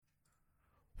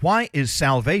Why is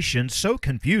salvation so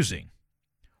confusing?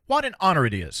 What an honor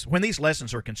it is. When these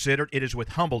lessons are considered, it is with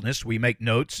humbleness we make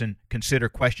notes and consider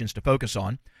questions to focus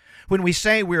on. When we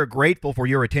say we are grateful for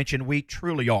your attention, we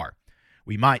truly are.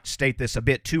 We might state this a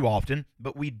bit too often,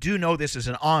 but we do know this is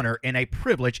an honor and a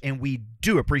privilege, and we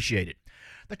do appreciate it.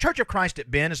 The Church of Christ at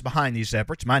Bend is behind these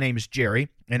efforts. My name is Jerry,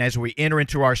 and as we enter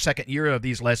into our second year of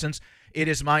these lessons, it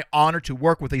is my honor to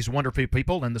work with these wonderful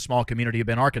people in the small community of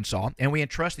Bend, Arkansas, and we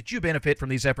entrust that you benefit from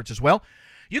these efforts as well.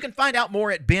 You can find out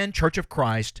more at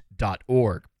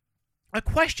bendchurchofchrist.org. A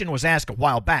question was asked a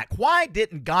while back. Why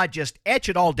didn't God just etch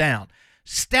it all down,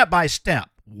 step by step,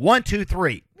 1, 2,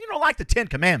 3, like the Ten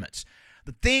Commandments?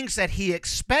 The things that he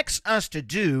expects us to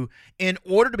do in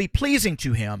order to be pleasing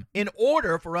to him, in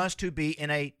order for us to be in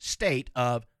a state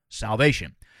of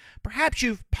salvation. Perhaps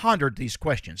you've pondered these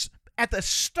questions. At the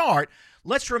start,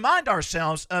 let's remind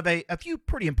ourselves of a few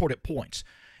pretty important points.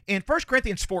 In 1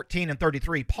 Corinthians 14 and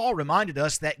 33, Paul reminded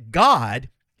us that God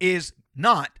is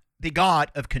not the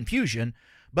God of confusion,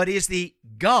 but is the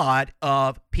God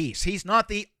of peace. He's not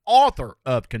the author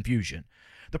of confusion.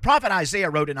 The prophet Isaiah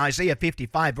wrote in Isaiah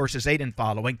 55, verses 8 and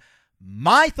following,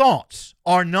 "My thoughts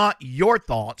are not your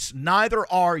thoughts, neither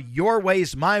are your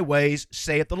ways my ways,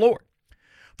 saith the Lord.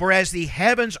 For as the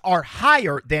heavens are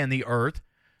higher than the earth,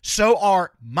 so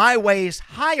are my ways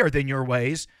higher than your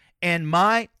ways, and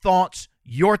my thoughts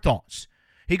your thoughts."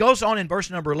 He goes on in verse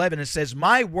number 11 and says,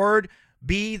 "My word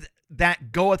be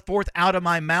that goeth forth out of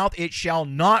my mouth, it shall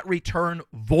not return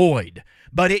void,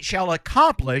 but it shall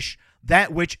accomplish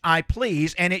that which I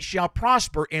please, and it shall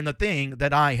prosper in the thing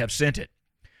that I have sent it."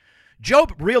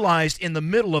 Job realized in the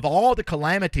middle of all the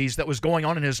calamities that was going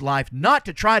on in his life not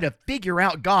to try to figure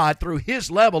out God through his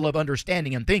level of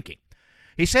understanding and thinking.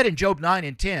 He said in Job 9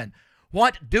 and 10,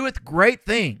 "What doeth great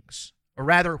things, or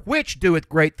rather, which doeth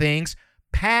great things,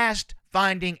 past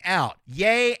finding out,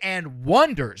 yea, and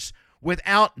wonders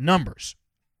without numbers."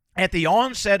 At the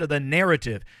onset of the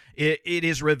narrative, it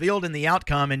is revealed in the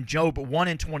outcome in Job 1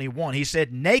 and 21. He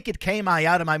said, "Naked came I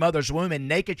out of my mother's womb, and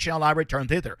naked shall I return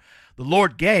thither. The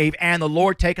Lord gave, and the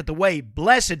Lord taketh away.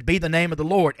 Blessed be the name of the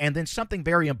Lord." And then something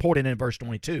very important in verse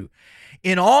 22.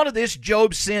 "In all of this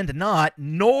Job sinned not,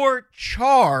 nor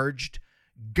charged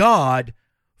God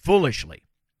foolishly."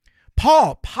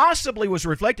 Paul possibly was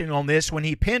reflecting on this when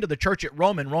he penned to the church at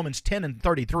Rome in Romans 10 and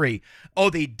 33, "Oh,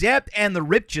 the depth and the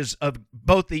riches of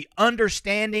both the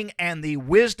understanding and the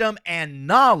wisdom and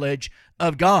knowledge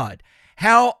of God.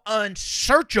 How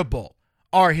unsearchable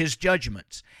are his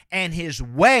judgments, and his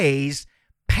ways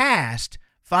past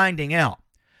finding out."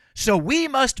 So we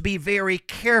must be very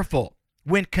careful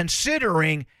when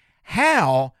considering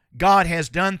how God has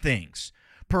done things,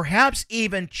 perhaps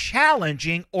even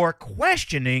challenging or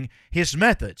questioning his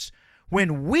methods,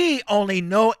 when we only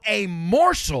know a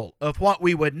morsel of what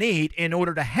we would need in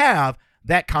order to have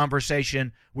that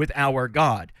conversation with our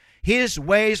God. His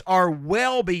ways are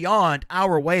well beyond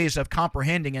our ways of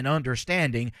comprehending and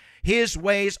understanding. His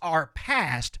ways are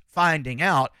past finding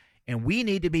out, and we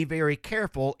need to be very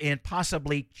careful in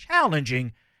possibly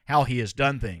challenging how he has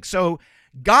done things. So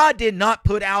God did not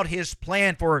put out his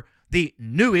plan for the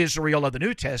new Israel of the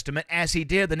New Testament as he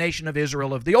did the nation of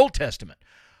Israel of the Old Testament.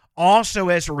 Also,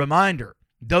 as a reminder,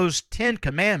 those 10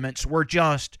 commandments were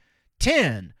just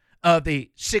 10 of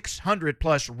the 600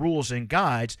 plus rules and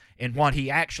guides in what he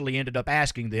actually ended up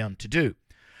asking them to do.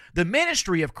 The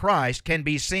ministry of Christ can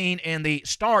be seen in the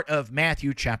start of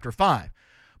Matthew chapter 5.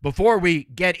 Before we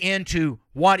get into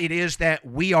what it is that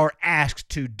we are asked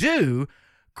to do,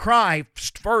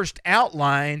 Christ first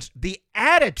outlines the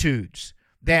attitudes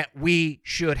that we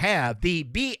should have, the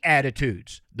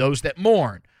beatitudes, those that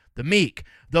mourn, the meek,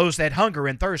 those that hunger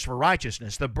and thirst for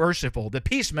righteousness, the merciful, the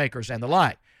peacemakers, and the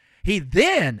like. He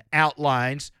then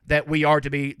outlines that we are to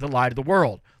be the light of the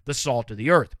world, the salt of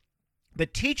the earth. The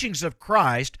teachings of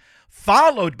Christ,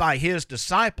 followed by his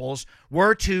disciples,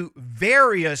 were to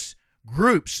various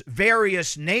groups,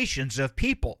 various nations of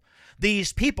people.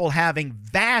 These people having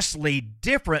vastly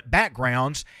different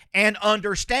backgrounds and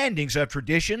understandings of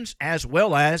traditions as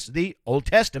well as the Old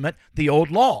Testament, the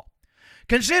Old Law.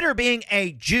 Consider being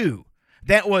a Jew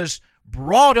that was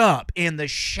brought up in the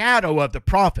shadow of the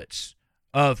prophets,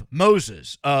 of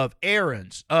Moses, of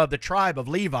Aaron's, of the tribe of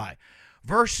Levi,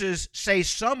 versus, say,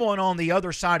 someone on the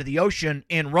other side of the ocean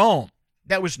in Rome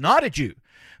that was not a Jew,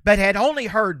 but had only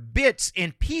heard bits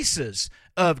and pieces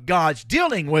of God's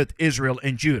dealing with Israel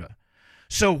and Judah.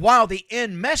 So while the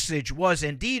end message was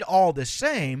indeed all the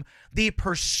same, the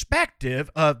perspective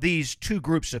of these two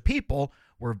groups of people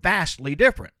were vastly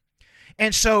different.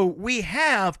 And so we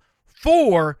have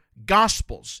 4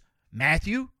 Gospels,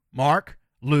 Matthew, Mark,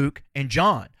 Luke, and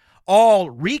John. all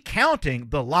recounting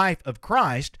the life of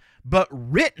Christ, but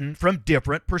written from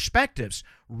different perspectives,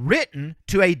 written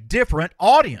to a different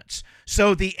audience.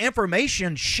 So the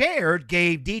information shared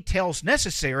gave details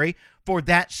necessary for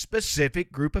that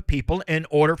specific group of people in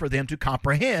order for them to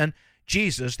comprehend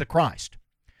Jesus the Christ.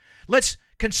 Let's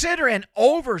consider an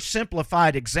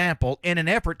oversimplified example in an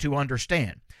effort to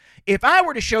understand. If I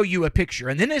were to show you a picture,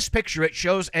 and in this picture it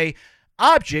shows a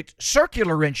object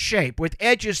circular in shape with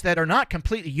edges that are not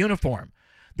completely uniform.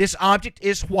 This object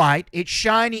is white, it's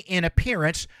shiny in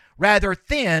appearance, rather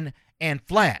thin and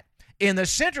flat. In the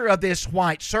center of this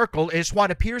white circle is what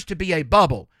appears to be a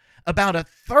bubble, about a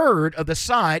third of the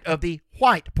side of the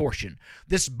white portion.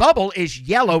 This bubble is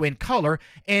yellow in color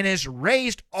and is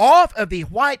raised off of the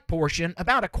white portion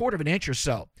about 1/4 of an inch or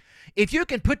so. If you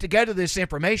can put together this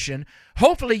information,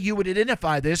 hopefully you would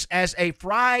identify this as a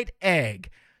fried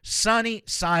egg, sunny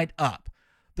side up.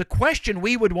 The question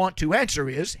we would want to answer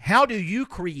is, how do you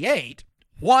create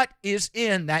what is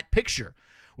in that picture?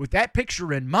 With that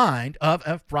picture in mind of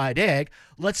a fried egg,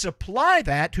 let's apply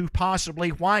that to possibly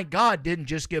why God didn't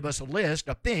just give us a list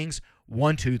of things,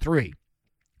 1, 2, 3.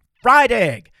 Fried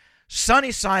egg,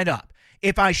 sunny side up.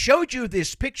 If I showed you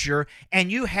this picture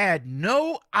and you had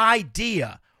no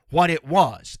idea what it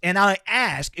was, and I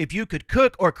asked if you could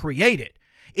cook or create it,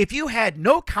 if you had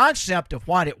no concept of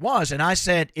what it was and I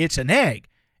said it's an egg,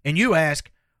 and you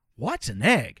ask, what's an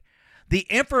egg? The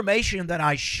information that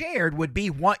I shared would be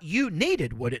what you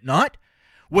needed, would it not?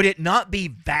 Would it not be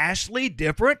vastly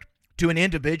different to an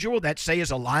individual that, say,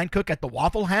 is a line cook at the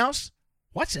Waffle House?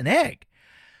 What's an egg?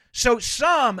 So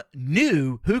some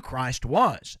knew who Christ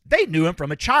was. They knew him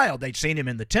from a child. They'd seen him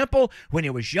in the temple when he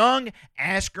was young,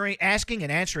 asking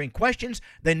and answering questions.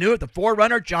 They knew of the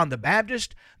forerunner, John the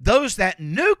Baptist. Those that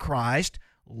knew Christ,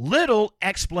 little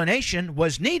explanation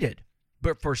was needed.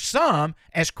 But for some,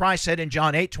 as Christ said in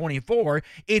John 8:24,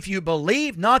 if you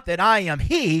believe not that I am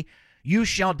he, you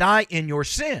shall die in your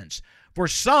sins. For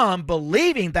some,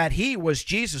 believing that he was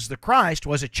Jesus the Christ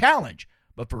was a challenge.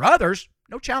 But for others,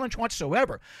 no challenge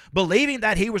whatsoever. Believing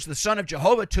that he was the Son of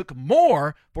Jehovah took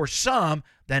more for some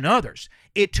than others.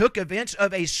 It took events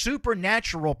of a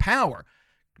supernatural power,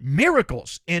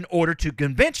 miracles, in order to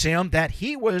convince him that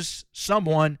he was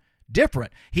someone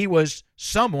different. He was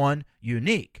someone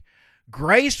unique.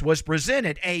 Grace was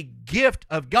presented, a gift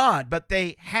of God, but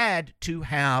they had to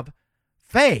have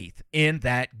faith in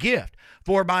that gift.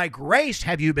 For by grace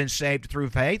have you been saved through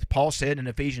faith, Paul said in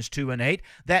Ephesians 2:8,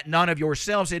 that none of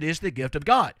yourselves, it is the gift of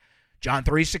God. John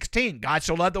 3:16, God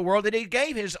so loved the world that he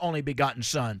gave his only begotten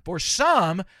Son. For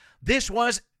some, this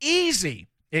was easy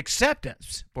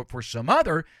acceptance, but for some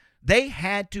other, they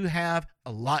had to have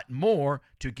a lot more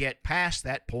to get past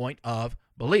that point of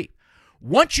belief.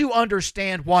 Once you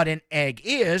understand what an egg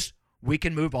is, we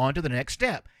can move on to the next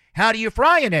step. How do you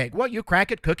fry an egg? Well, you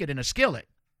crack it, cook it in a skillet.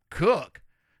 Cook.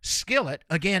 Skillet,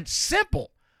 again,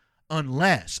 simple,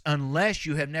 unless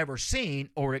you have never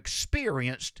seen or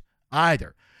experienced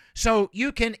either. So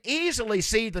you can easily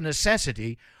see the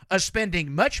necessity of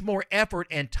spending much more effort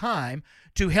and time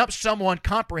to help someone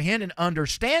comprehend and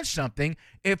understand something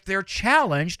if they're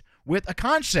challenged with a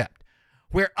concept,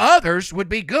 where others would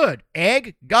be good.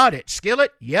 Egg, got it.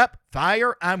 Skillet, yep.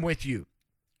 Fire, I'm with you.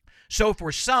 So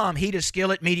for some, heat a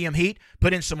skillet, medium heat,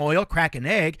 put in some oil, crack an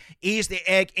egg, ease the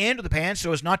egg into the pan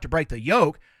so as not to break the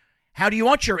yolk. How do you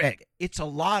want your egg? It's a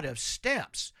lot of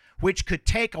steps, which could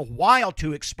take a while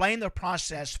to explain the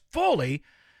process fully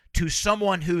to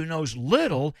someone who knows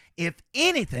little, if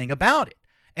anything, about it,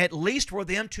 at least for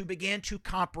them to begin to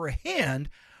comprehend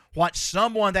what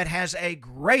someone that has a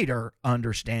greater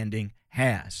understanding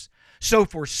has. So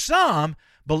for some,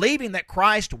 believing that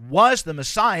Christ was the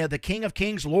Messiah, the King of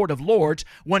Kings, Lord of Lords,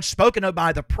 when spoken of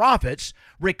by the prophets,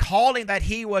 recalling that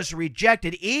he was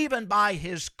rejected even by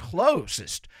his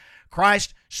closest,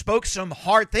 Christ spoke some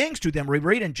hard things to them. We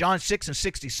read in John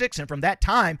 6:66, and from that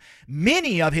time,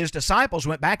 many of his disciples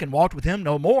went back and walked with him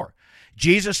no more.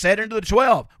 Jesus said unto the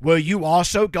 12, will you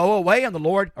also go away? And the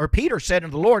Lord, or Peter said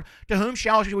unto the Lord, to whom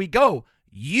shall we go?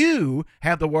 You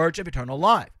have the words of eternal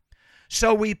life.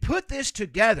 So we put this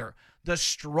together. The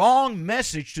strong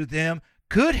message to them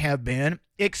could have been,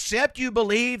 except you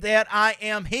believe that I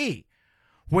am he.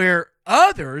 Where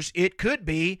others, it could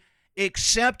be,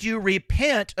 except you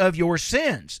repent of your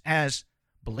sins, as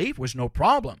belief was no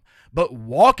problem. But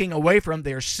walking away from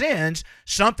their sins,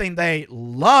 something they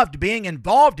loved being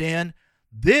involved in,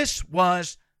 this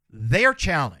was their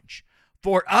challenge.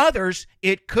 For others,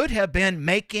 it could have been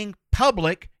making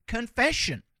public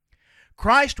confession.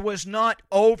 Christ was not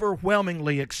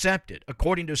overwhelmingly accepted.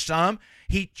 According to some,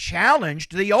 he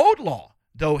challenged the old law.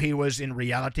 though he was in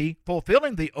reality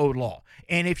fulfilling the old law.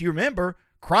 And if you remember,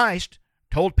 Christ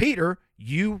told Peter,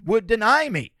 you would deny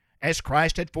me, as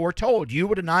Christ had foretold. You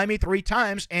would deny me 3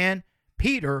 times, and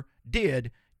Peter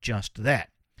did just that.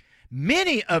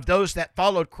 Many of those that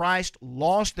followed Christ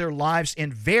lost their lives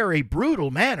in very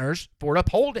brutal manners for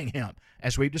upholding him,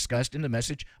 as we've discussed in the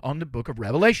message on the book of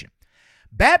Revelation.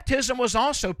 Baptism was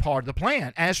also part of the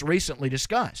plan, as recently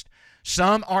discussed.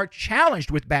 Some are challenged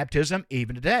with baptism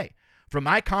even today. From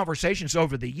my conversations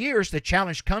over the years, the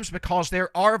challenge comes because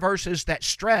there are verses that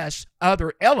stress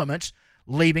other elements,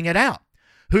 leaving it out.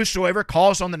 Whosoever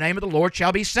calls on the name of the Lord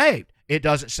shall be saved. It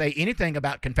doesn't say anything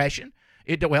about confession.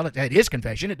 It is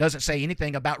confession. It doesn't say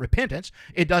anything about repentance.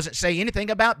 It doesn't say anything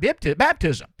about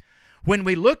baptism. When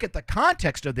we look at the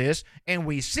context of this and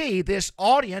we see this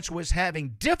audience was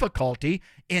having difficulty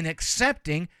in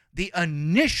accepting the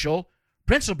initial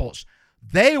principles.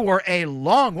 They were a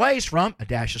long ways from a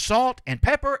dash of salt and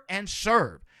pepper and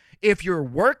serve. If you're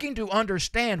working to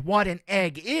understand what an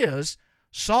egg is,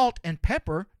 salt and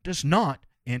pepper does not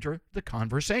enter the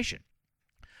conversation.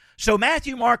 So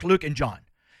Matthew, Mark, Luke, and John.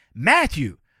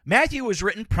 Matthew was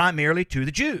written primarily to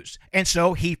the Jews, and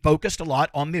so he focused a lot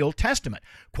on the Old Testament,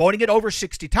 quoting it over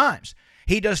 60 times.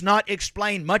 He does not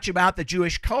explain much about the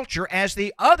Jewish culture as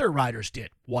the other writers did.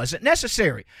 Wasn't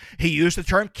necessary. He used the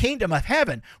term kingdom of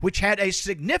heaven, which had a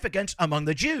significance among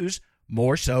the Jews,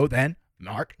 more so than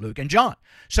Mark, Luke, and John.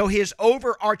 So his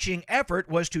overarching effort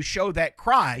was to show that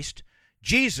Christ,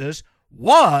 Jesus,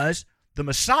 was the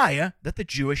Messiah that the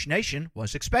Jewish nation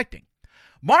was expecting.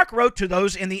 Mark wrote to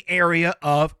those in the area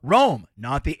of Rome,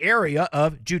 not the area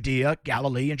of Judea,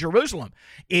 Galilee, and Jerusalem.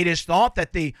 It is thought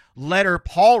that the letter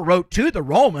Paul wrote to the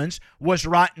Romans was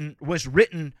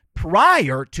written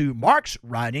prior to Mark's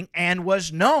writing and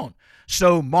was known.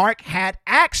 So Mark had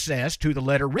access to the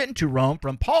letter written to Rome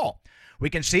from Paul. We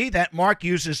can see that Mark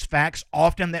uses facts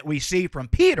often that we see from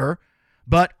Peter,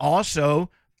 but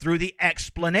also through the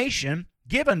explanation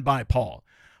given by Paul.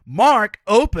 Mark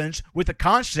opens with the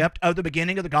concept of the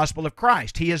beginning of the gospel of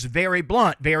Christ. He is very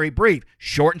blunt, very brief,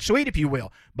 short and sweet, if you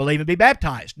will. Believe and be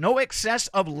baptized. No excess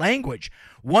of language.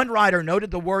 One writer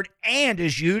noted the word "and"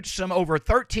 is used some over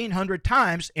 1,300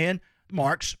 times in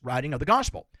Mark's writing of the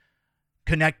gospel,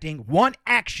 connecting one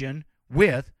action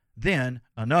with then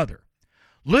another.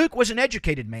 Luke was an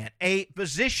educated man, a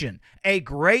physician. A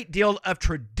great deal of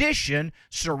tradition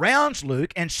surrounds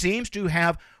Luke and seems to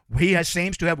have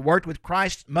worked with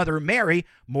Christ's mother Mary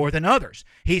more than others.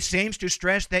 He seems to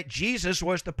stress that Jesus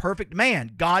was the perfect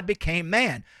man. God became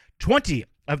man. 20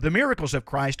 of the miracles of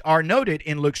Christ are noted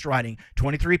in Luke's writing,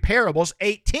 23 parables,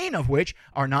 18 of which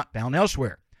are not found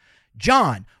elsewhere.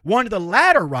 John, one of the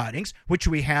latter writings which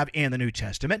we have in the New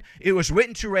Testament, it was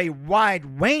written to a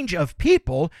wide range of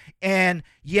people, and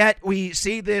yet we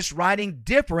see this writing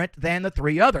different than the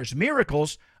 3 others.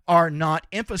 Miracles are not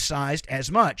emphasized as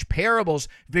much. Parables,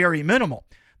 very minimal.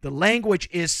 The language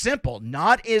is simple,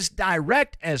 not as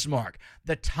direct as Mark.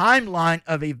 The timeline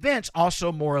of events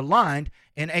also more aligned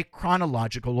in a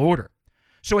chronological order.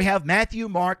 So we have Matthew,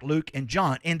 Mark, Luke, and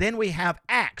John. And then we have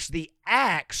Acts, the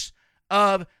Acts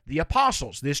of the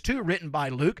Apostles. This too written by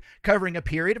Luke, covering a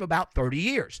period of about 30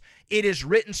 years. It is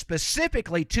written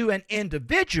specifically to an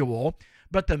individual,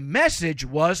 but the message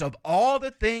was of all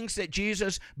the things that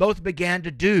Jesus both began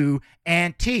to do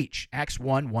and teach. Acts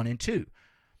 1 and 2.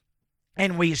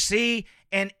 And we see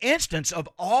an instance of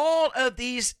all of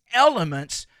these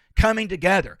elements coming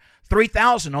together.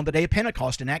 3,000 on the day of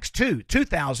Pentecost in Acts 2,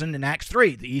 2,000 in Acts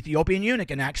 3, the Ethiopian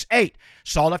eunuch in Acts 8,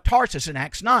 Saul of Tarsus in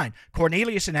Acts 9,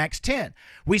 Cornelius in Acts 10.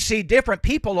 We see different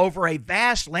people over a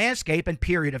vast landscape and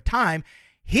period of time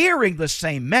hearing the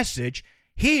same message: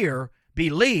 hear,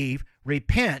 believe,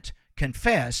 repent,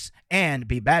 confess, and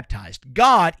be baptized.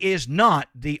 God is not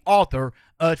the author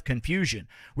of confusion.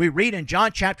 We read in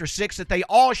John chapter 6 that they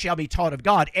all shall be taught of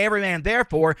God. Every man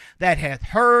therefore that hath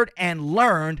heard and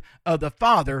learned of the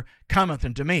Father cometh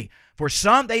unto me. For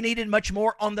some, they needed much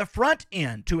more on the front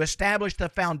end to establish the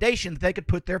foundation that they could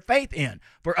put their faith in.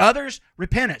 For others,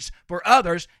 repentance. For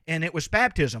others, and it was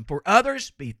baptism. For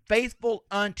others, be faithful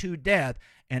unto death,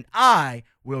 and I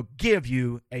will give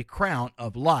you a crown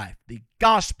of life. The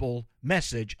gospel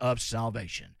message of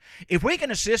salvation. If we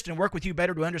can assist and work with you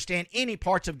better to understand any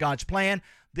parts of God's plan,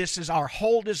 this is our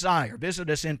whole desire. Visit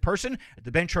us in person at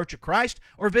the Bend Church of Christ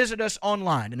or visit us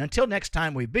online. And until next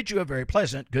time, we bid you a very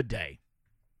pleasant good day.